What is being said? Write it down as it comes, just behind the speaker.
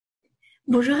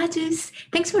Bonjour à tous.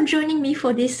 Thanks for joining me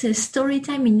for this story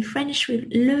time in French with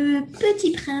Le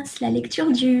Petit Prince, la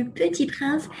lecture du Petit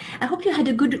Prince. I hope you had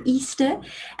a good Easter.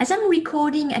 As I'm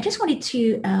recording, I just wanted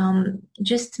to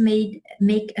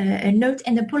make a note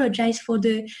and apologize for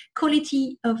the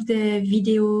quality of the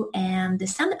video and the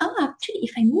sound. Oh, actually,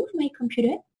 if I move my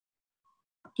computer,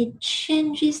 it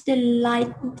changes the light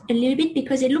a little bit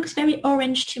because it looks very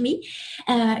orange to me.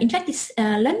 In fact, it's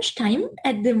lunchtime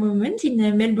at the moment in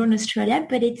Melbourne, Australia,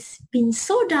 but it's been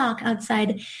so dark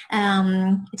outside.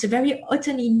 It's a very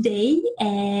autumny day,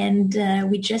 and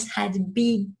we just had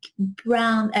big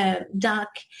brown,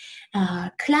 dark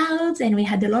clouds, and we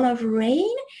had a lot of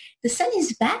rain. The sun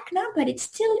is back now, but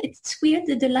it's weird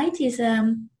that the light is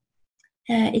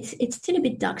it's still a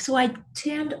bit dark. So I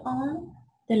turned on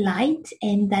the light,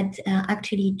 and that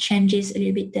actually changes a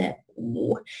little bit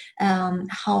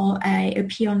how I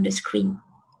appear on the screen.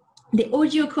 The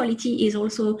audio quality is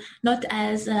also not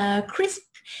as crisp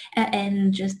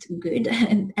and just good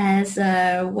as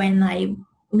when I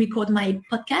record my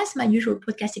usual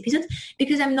podcast episode,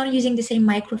 because I'm not using the same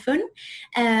microphone.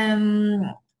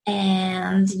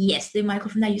 And yes, the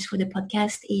microphone I use for the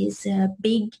podcast is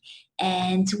big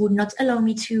and would not allow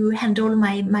me to handle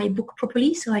my book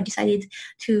properly. So I decided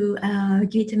to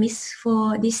give it a miss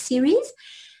for this series.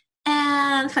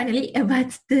 And finally,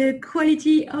 about the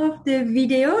quality of the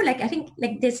video, I think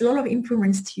there's a lot of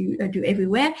improvements to do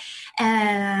everywhere.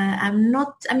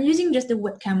 I'm using just the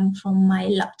webcam from my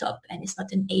laptop, and it's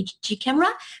not an HD camera.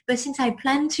 But since I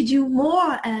plan to do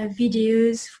more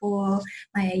videos for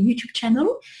my YouTube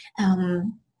channel,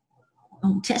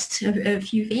 I'll test a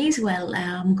few things while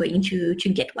I'm going to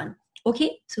get one.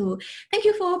 Okay, so thank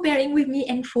you for bearing with me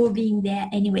and for being there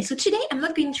anyway. So today I'm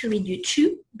not going to read you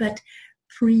 2, but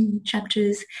 3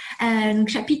 chapters. Donc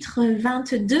chapitre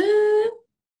 23,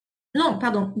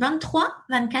 24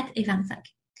 et 25.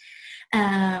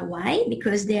 Why?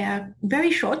 Because they are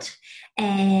very short,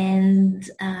 and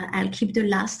I'll keep the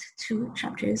last 2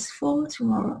 chapters for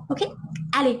tomorrow. Ok?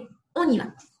 Allez, on y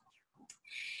va.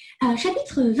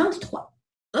 Chapitre 23.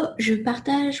 Oh, je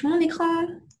partage mon écran.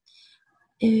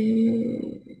 C'est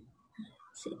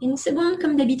une seconde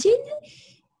comme d'habitude.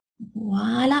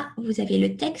 Voilà, vous avez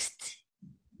le texte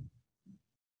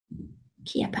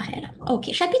qui apparaît là.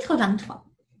 Ok, chapitre 23.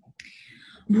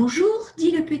 Bonjour,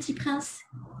 dit le petit prince.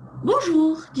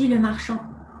 Bonjour, dit le marchand.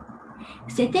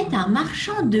 C'était un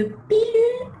marchand de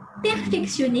pilules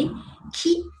perfectionnées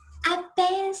qui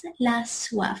apaise la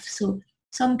soif. So,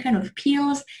 some kind of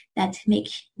pills that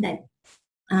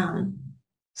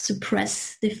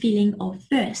suppress the feeling of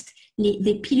thirst.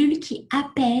 Des pilules qui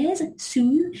apaisent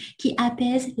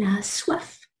la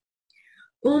soif.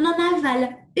 On en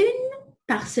avale 1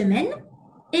 par semaine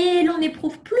et l'on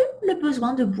n'éprouve plus le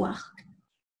besoin de boire.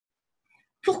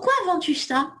 Pourquoi vends-tu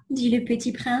ça? Dit le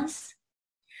petit prince.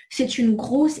 C'est une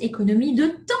grosse économie de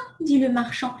temps, dit le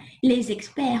marchand. Les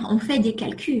experts ont fait des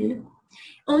calculs.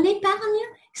 On épargne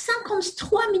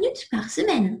 53 minutes par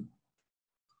semaine.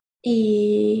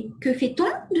 Et que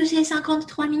fait-on de ces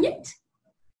 53 minutes?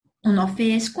 On en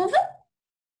fait ce qu'on veut.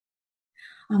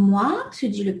 Moi, se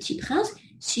dit le petit prince,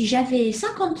 si j'avais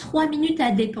 53 minutes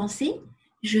à dépenser,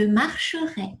 je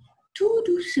marcherais tout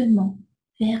doucement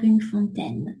vers une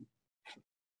fontaine.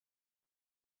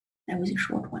 That was a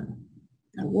short one.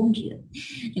 I warned you.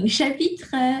 Donc,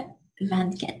 chapitre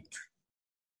 24.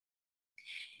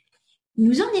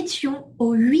 Nous en étions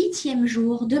au 8e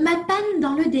jour de ma panne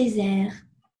dans le désert.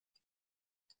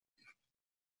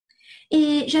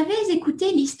 Et j'avais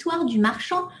écouté l'histoire du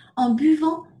marchand en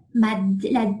buvant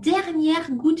la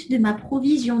dernière goutte de ma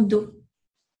provision d'eau.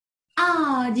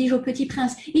 Ah, dis-je au petit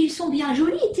prince, ils sont bien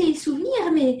jolis tes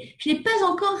souvenirs, mais je n'ai pas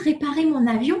encore réparé mon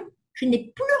avion. Je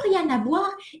n'ai plus rien à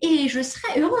boire et je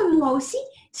serais heureux moi aussi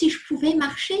si je pouvais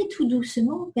marcher tout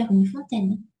doucement vers une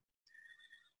fontaine.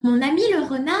 Mon ami le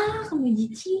renard, me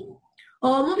dit-il.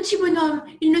 Oh, mon petit bonhomme,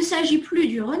 il ne s'agit plus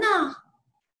du renard.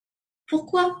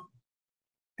 Pourquoi?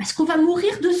 Parce qu'on va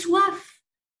mourir de soif.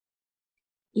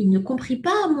 Il ne comprit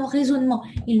pas mon raisonnement.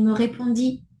 Il me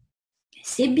répondit,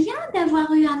 c'est bien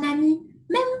d'avoir eu un ami,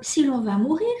 même si l'on va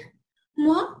mourir.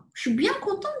 Moi, je suis bien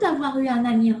content d'avoir eu un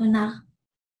ami renard.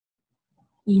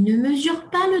 Il ne mesure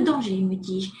pas le danger, me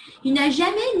dis-je. Il n'a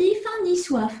jamais ni faim ni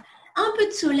soif. Un peu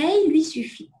de soleil lui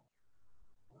suffit.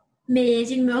 Mais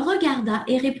il me regarda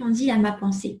et répondit à ma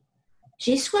pensée.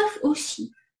 J'ai soif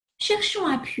aussi. Cherchons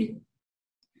un puits.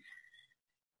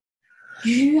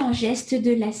 J'eus un geste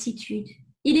de lassitude.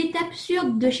 Il est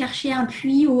absurde de chercher un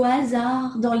puits au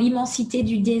hasard dans l'immensité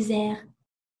du désert.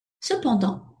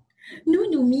 Cependant,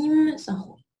 nous nous mîmes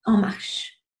en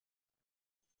marche.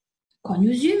 Quand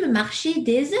nous eûmes marché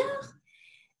des heures,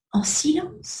 En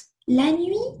silence, la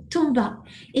nuit tomba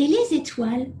et les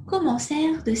étoiles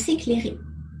commencèrent de s'éclairer.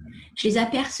 Je les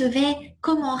apercevais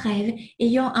comme en rêve,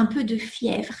 ayant un peu de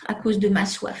fièvre à cause de ma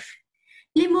soif.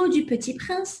 Les mots du petit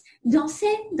prince dansaient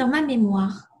dans ma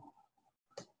mémoire.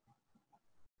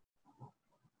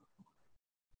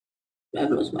 I've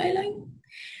lost my line.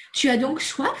 Tu as donc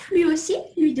soif, lui aussi,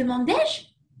 lui demandai-je.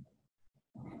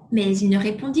 Mais il ne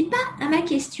répondit pas à ma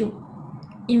question.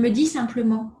 Il me dit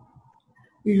simplement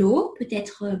 « L'eau peut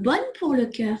être bonne pour le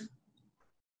cœur. »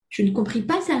 Je ne compris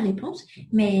pas sa réponse,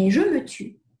 mais je me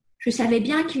tus. Je savais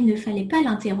bien qu'il ne fallait pas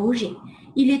l'interroger.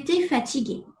 Il était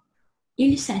fatigué.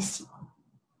 Il s'assit.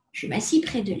 Je m'assis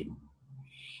près de lui.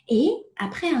 Et,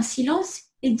 après un silence,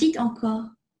 il dit encore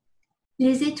 «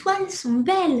 Les étoiles sont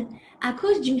belles à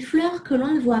cause d'une fleur que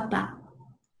l'on ne voit pas. »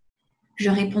 Je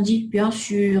répondis « Bien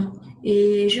sûr »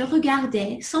 et je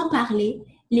regardais, sans parler,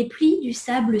 les plis du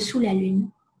sable sous la lune.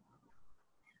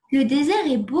 « Le désert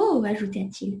est beau »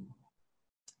 ajouta-t-il.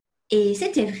 Et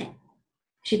c'était vrai.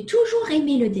 J'ai toujours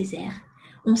aimé le désert.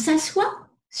 On s'assoit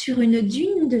sur une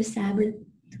dune de sable.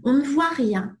 On ne voit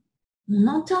rien. On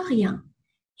n'entend rien.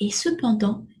 Et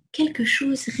cependant, quelque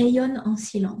chose rayonne en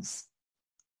silence.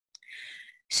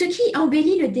 Ce qui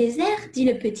embellit le désert, dit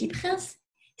le petit prince,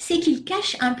 c'est qu'il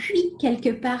cache un puits quelque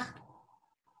part.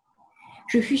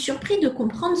 Je fus surpris de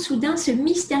comprendre soudain ce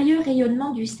mystérieux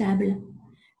rayonnement du sable.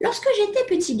 Lorsque j'étais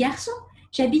petit garçon,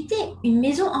 j'habitais une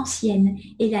maison ancienne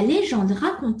et la légende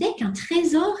racontait qu'un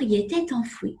trésor y était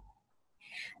enfoui.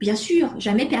 Bien sûr,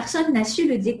 jamais personne n'a su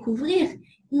le découvrir,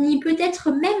 ni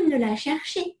peut-être même ne l'a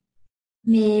cherché.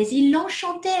 Mais il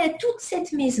enchantait toute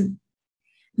cette maison.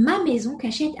 Ma maison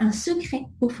cachait un secret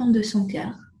au fond de son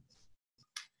cœur.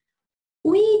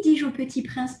 Oui, dis-je au petit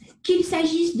prince, qu'il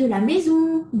s'agisse de la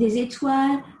maison, des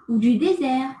étoiles ou du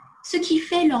désert, ce qui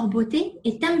fait leur beauté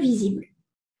est invisible.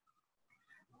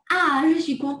 Ah, je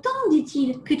suis content,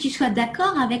 dit-il, que tu sois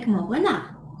d'accord avec mon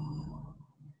renard.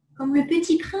 Comme le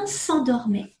petit prince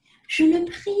s'endormait, je le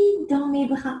pris dans mes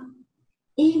bras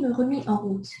et me remis en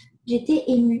route. J'étais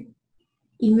émue.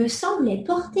 Il me semblait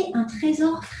porter un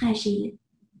trésor fragile.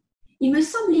 Il me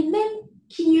semblait même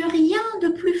qu'il n'y eut rien de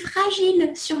plus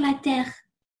fragile sur la terre.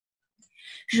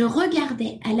 Je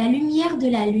regardais à la lumière de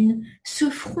la lune ce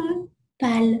front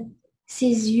pâle, ses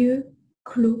yeux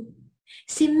clos,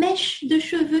 ces mèches de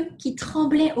cheveux qui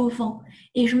tremblaient au vent,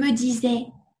 et je me disais,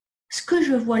 ce que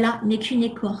je vois là n'est qu'une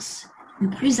écorce, le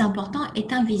plus important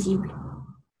est invisible.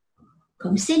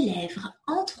 Comme ses lèvres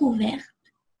entr'ouvertes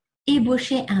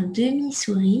ébauchaient un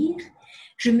demi-sourire,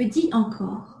 je me dis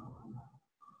encore,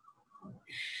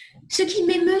 ce qui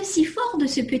m'émeut si fort de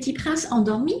ce petit prince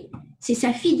endormi, c'est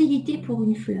sa fidélité pour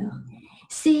une fleur.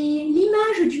 C'est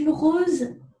l'image d'une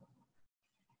rose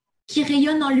qui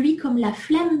rayonne en lui comme la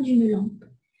flamme d'une lampe,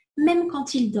 même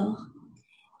quand il dort.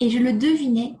 Et je le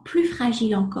devinais plus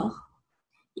fragile encore.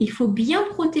 Il faut bien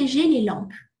protéger les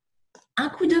lampes. Un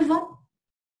coup de vent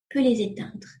peut les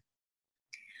éteindre.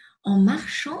 En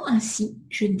marchant ainsi,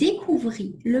 je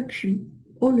découvris le puits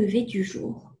au lever du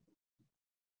jour.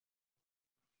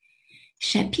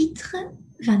 Chapitre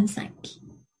 25.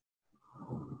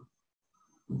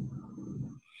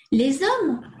 Les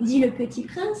hommes, dit le petit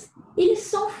prince, ils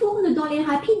s'enfournent dans les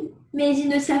rapides, mais ils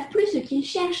ne savent plus ce qu'ils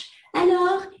cherchent.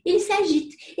 Alors, ils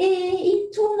s'agitent et ils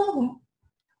tournent en rond.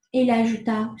 Et il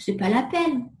ajouta, c'est pas la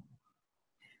peine.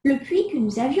 Le puits que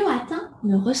nous avions atteint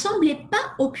ne ressemblait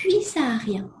pas aux puits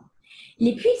sahariens.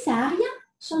 Les puits sahariens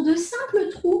sont de simples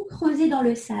trous creusés dans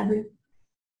le sable.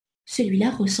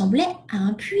 Celui-là ressemblait à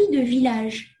un puits de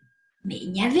village. Mais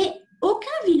il n'y avait aucun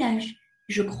village.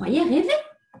 Je croyais rêver.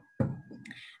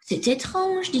 C'est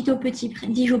étrange, dis-je au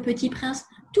petit prince.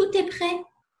 Tout est prêt.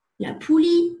 La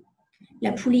poulie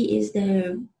is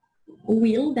the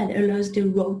wheel that allows the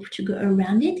rope to go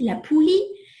around it. La poulie,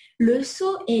 le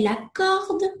seau et la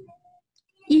corde.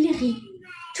 Il rit,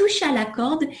 toucha la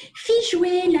corde, fit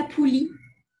jouer la poulie.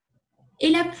 Et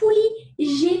la poulie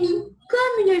gémit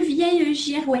comme une vieille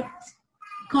girouette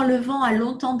quand le vent a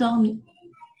longtemps dormi.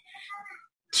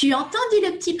 Tu entends, dit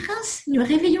le petit prince, nous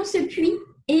réveillons ce puits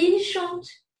et il chante.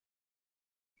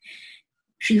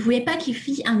 Je ne voulais pas qu'il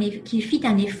fît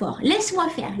un effort. Laisse-moi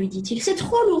faire, lui dit-il, c'est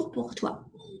trop lourd pour toi.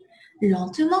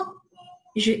 Lentement,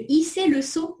 je hissai le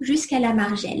seau jusqu'à la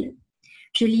margelle.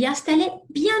 Je l'y installai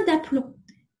bien d'aplomb.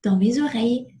 Dans mes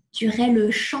oreilles durait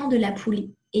le chant de la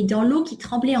poulie, et dans l'eau qui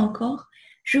tremblait encore,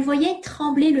 je voyais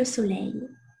trembler le soleil.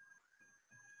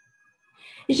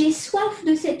 J'ai soif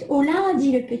de cette eau-là,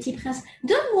 dit le petit prince.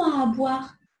 Donne-moi à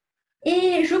boire.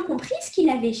 Et je compris ce qu'il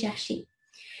avait cherché.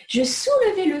 Je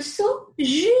soulevai le seau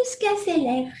jusqu'à ses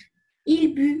lèvres.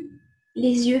 Il but,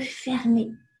 les yeux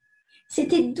fermés.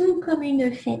 C'était doux comme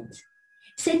une fête.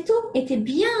 Cette eau était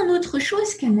bien autre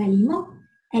chose qu'un aliment.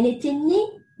 Elle était née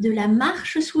de la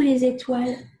marche sous les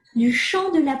étoiles, du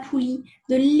chant de la poulie,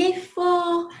 de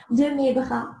l'effort de mes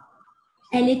bras.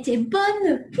 Elle était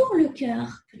bonne pour le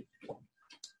cœur,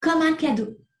 comme un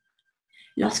cadeau.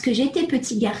 Lorsque j'étais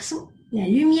petit garçon, la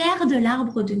lumière de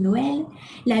l'arbre de Noël,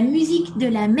 la musique de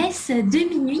la messe de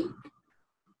minuit,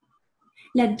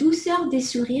 la douceur des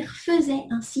sourires faisaient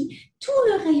ainsi tout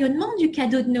le rayonnement du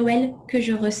cadeau de Noël que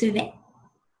je recevais.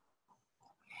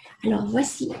 Alors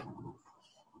voici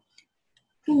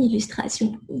une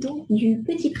illustration donc, du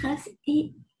Petit Prince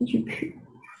et du Pu.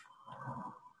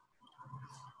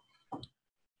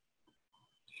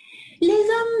 Les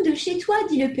hommes de chez toi,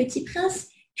 dit le Petit Prince,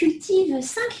 cultivent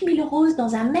 5000 roses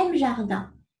dans un même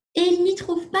jardin et ils n'y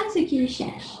trouvent pas ce qu'ils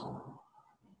cherchent.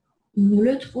 Ils ne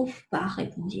le trouvent pas,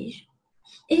 répondis-je.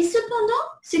 Et cependant,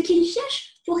 ce qu'ils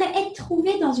cherchent pourrait être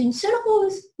trouvé dans une seule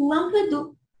rose ou un peu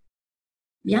d'eau.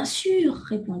 Bien sûr,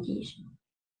 répondis-je.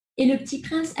 Et le Petit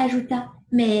Prince ajouta,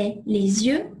 mais les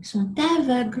yeux sont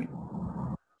aveugles.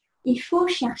 Il faut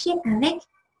chercher avec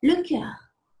le cœur.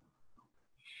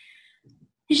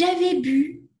 J'avais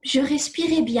bu, je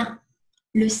respirais bien.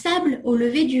 Le sable au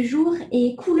lever du jour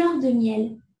est couleur de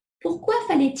miel. Pourquoi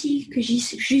fallait-il que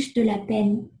j'eusse de la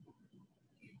peine?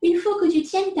 Il faut que tu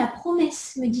tiennes ta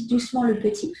promesse, me dit doucement le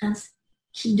Petit Prince,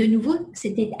 qui de nouveau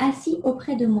s'était assis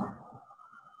auprès de moi.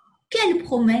 Quelle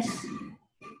promesse?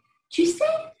 Tu sais,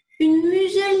 une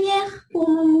muselière pour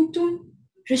mon mouton.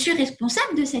 Je suis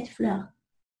responsable de cette fleur.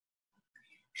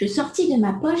 Je sortis de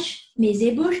ma poche mes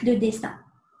ébauches de dessin.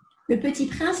 Le Petit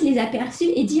Prince les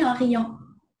aperçut et dit en riant,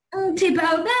 « Tes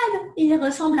baobabs, ils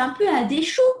ressemblent un peu à des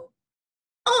choux. »«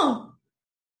 Oh,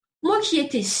 moi qui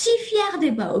étais si fière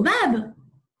des baobabs !»«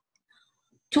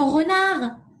 Ton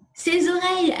renard, ses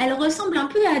oreilles, elles ressemblent un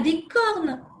peu à des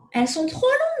cornes. Elles sont trop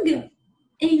longues. »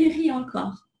 Et il rit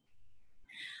encore.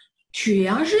 « Tu es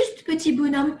injuste, petit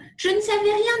bonhomme. Je ne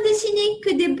savais rien dessiner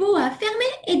que des boas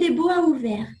fermés et des boas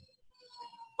ouverts. »«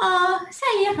 Oh, ça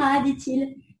ira,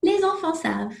 dit-il. Les enfants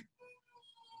savent. »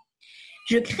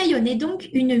 Je crayonnai donc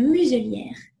une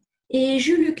muselière et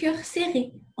j'eus le cœur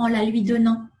serré en la lui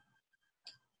donnant.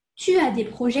 « Tu as des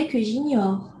projets que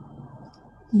j'ignore. »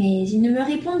 Mais il ne me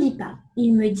répondit pas.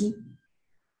 Il me dit,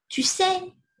 « Tu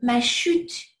sais, ma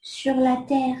chute sur la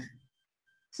terre,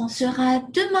 c'en sera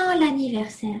demain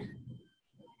l'anniversaire. »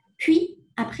 Puis,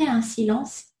 après un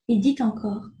silence, il dit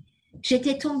encore, «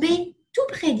 J'étais tombé tout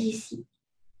près d'ici. »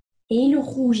 Et il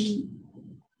rougit.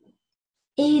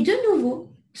 Et de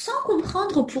nouveau, sans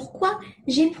comprendre pourquoi,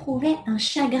 j'éprouvais un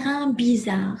chagrin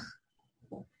bizarre.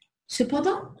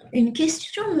 Cependant, une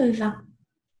question me vint.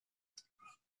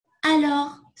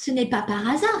 Alors, ce n'est pas par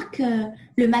hasard que,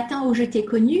 le matin où je t'ai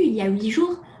connu, il y a 8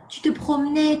 jours, tu te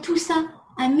promenais tout ça,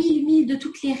 à 1000 milles de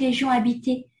toutes les régions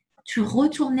habitées. Tu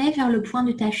retournais vers le point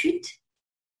de ta chute?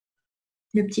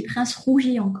 Le Petit Prince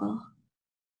rougit encore.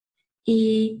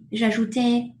 Et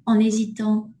j'ajoutais, en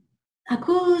hésitant, à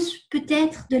cause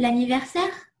peut-être de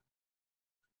l'anniversaire?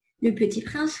 Le Petit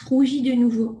Prince rougit de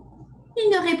nouveau. Il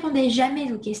ne répondait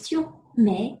jamais aux questions,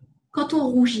 mais quand on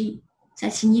rougit, ça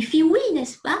signifie oui,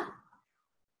 n'est-ce pas?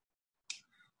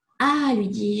 Ah, lui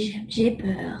dis-je, j'ai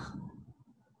peur.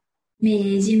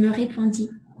 Mais il me répondit,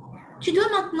 tu dois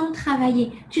maintenant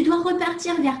travailler, tu dois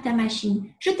repartir vers ta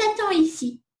machine. Je t'attends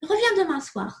ici, reviens demain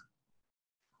soir.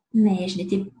 Mais je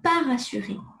n'étais pas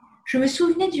rassurée. Je me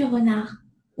souvenais du renard.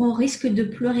 On risque de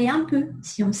pleurer un peu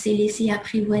si on s'est laissé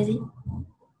apprivoiser.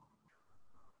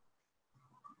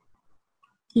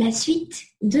 La suite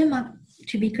demain.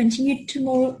 To be continued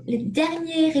tomorrow. Le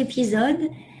dernier épisode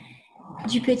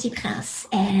du Petit Prince.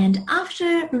 And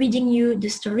after reading you the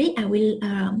story, I will.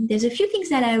 There's a few things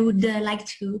that I would like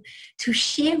to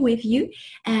share with you,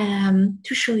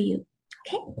 to show you.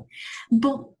 Okay.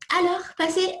 Bon, alors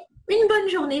passez une bonne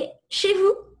journée chez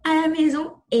vous à la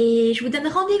maison et je vous donne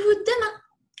rendez-vous demain.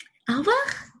 Au revoir.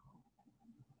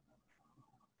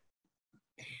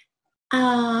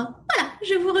 Voilà,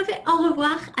 je vous refais au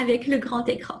revoir avec le grand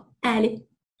écran. Allez,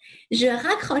 je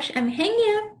raccroche. I'm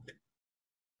hanging up.